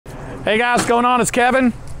Hey guys, what's going on? It's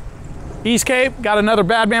Kevin, East Cape. Got another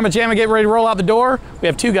Bad Mama Jamma getting ready to roll out the door. We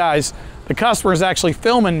have two guys. The customer is actually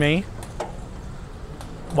filming me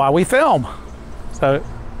while we film. So,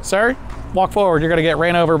 sir, walk forward. You're gonna get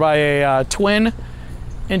ran over by a twin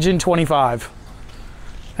engine 25.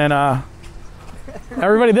 And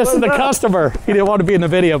everybody, this is the customer. He didn't want to be in the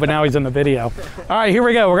video, but now he's in the video. All right, here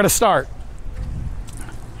we go. We're gonna start.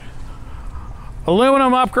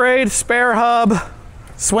 Aluminum upgrade, spare hub,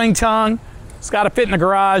 swing tongue. It's got to fit in the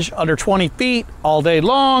garage under 20 feet all day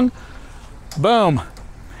long. Boom.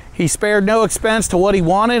 He spared no expense to what he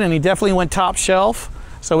wanted, and he definitely went top shelf.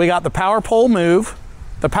 So we got the power pole move,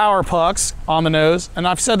 the power pucks on the nose. And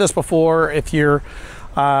I've said this before, if you're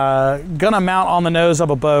gonna mount on the nose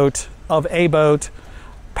of a boat,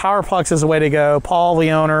 power pucks is the way to go. Paul,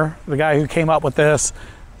 the owner, the guy who came up with this,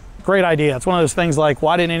 great idea. It's one of those things like,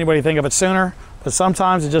 why didn't anybody think of it sooner? But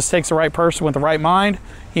sometimes it just takes the right person with the right mind.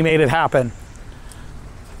 He made it happen.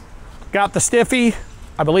 Got the stiffy.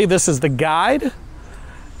 I believe this is the guide,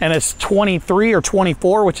 and it's 23 or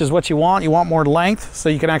 24, which is what you want. You want more length so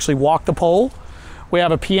you can actually walk the pole. We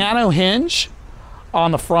have a piano hinge on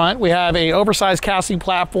the front. We have a oversized casting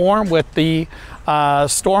platform with the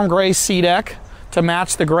storm gray sea deck to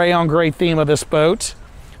match the gray on gray theme of this boat.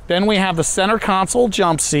 Then we have the center console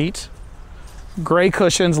jump seat. Gray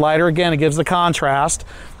cushions, lighter, again, it gives the contrast.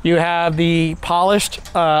 You have the polished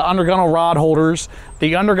undergunnel rod holders,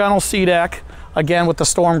 the undergunnel sea deck, again with the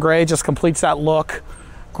storm gray, just completes that look.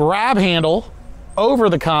 Grab handle over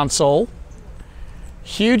the console.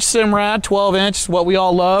 Huge Simrad, 12-inch, what we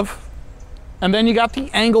all love. And then you got the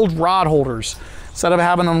angled rod holders. Instead of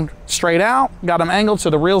having them straight out, got them angled so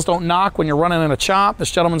the reels don't knock when you're running in a chop.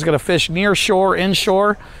 This gentleman's gonna fish near shore,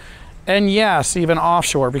 inshore, and yes, even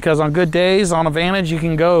offshore, because on good days on a Vantage, you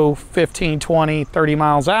can go 15, 20, 30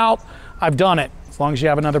 miles out. I've done it, as long as you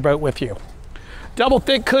have another boat with you. Double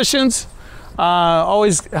thick cushions,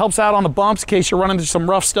 always helps out on the bumps in case you're running into some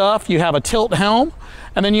rough stuff. You have a tilt helm,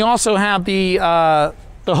 and then you also have the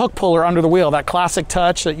hook puller under the wheel, that classic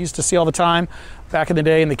touch that you used to see all the time back in the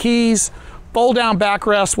day in the Keys. Fold down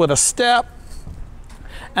backrest with a step.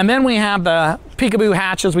 And then we have the peekaboo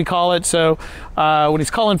hatch, as we call it. So when he's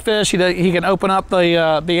culling fish, he can open up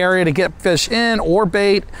the area to get fish in or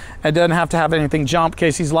bait, and doesn't have to have anything jump in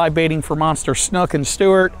case he's live baiting for monster snook and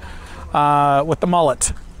Stewart with the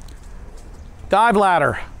mullet. Dive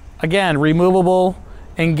ladder, again, removable,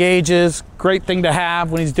 engages, great thing to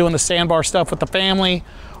have when he's doing the sandbar stuff with the family.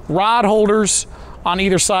 Rod holders on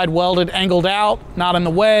either side welded, angled out, not in the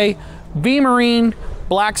way. V-Marine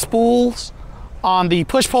black spools on the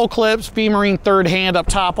push pole clips, V-Marine third hand up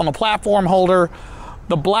top on the platform holder.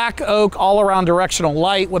 The black oak all around directional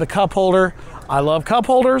light with a cup holder. I love cup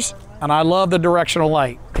holders, and I love the directional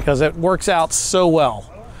light because it works out so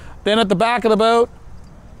well. Then at the back of the boat,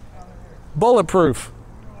 bulletproof,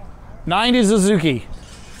 90 Suzuki.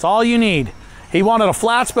 It's all you need. He wanted a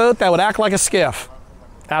flats boat that would act like a skiff.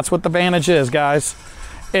 That's what the Vantage is, guys.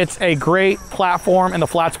 It's a great platform in the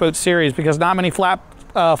flats boat series because not many flats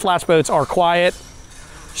boats are quiet,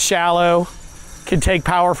 shallow, can take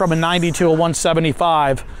power from a 90 to a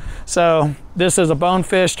 175. So this is a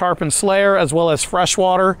bonefish tarpon slayer as well as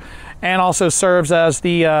freshwater, and also serves as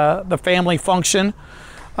the family function.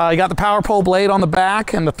 You got the power pole blade on the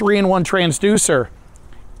back and the 3-in-1 transducer.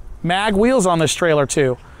 Mag wheels on this trailer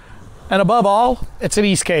too. And above all, it's an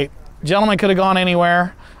East Cape. Gentleman could have gone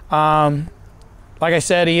anywhere. Like I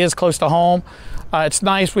said, he is close to home. It's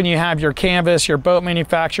nice when you have your canvas, your boat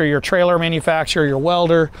manufacturer, your trailer manufacturer, your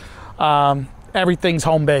welder, everything's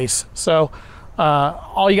home base. So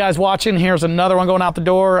all you guys watching, here's another one going out the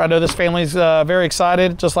door. I know this family's very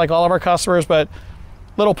excited, just like all of our customers, but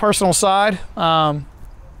little personal side. Can't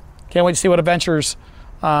wait to see what adventures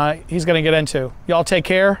he's gonna get into. Y'all take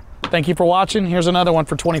care. Thank you for watching. Here's another one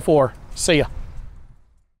for 24. See ya.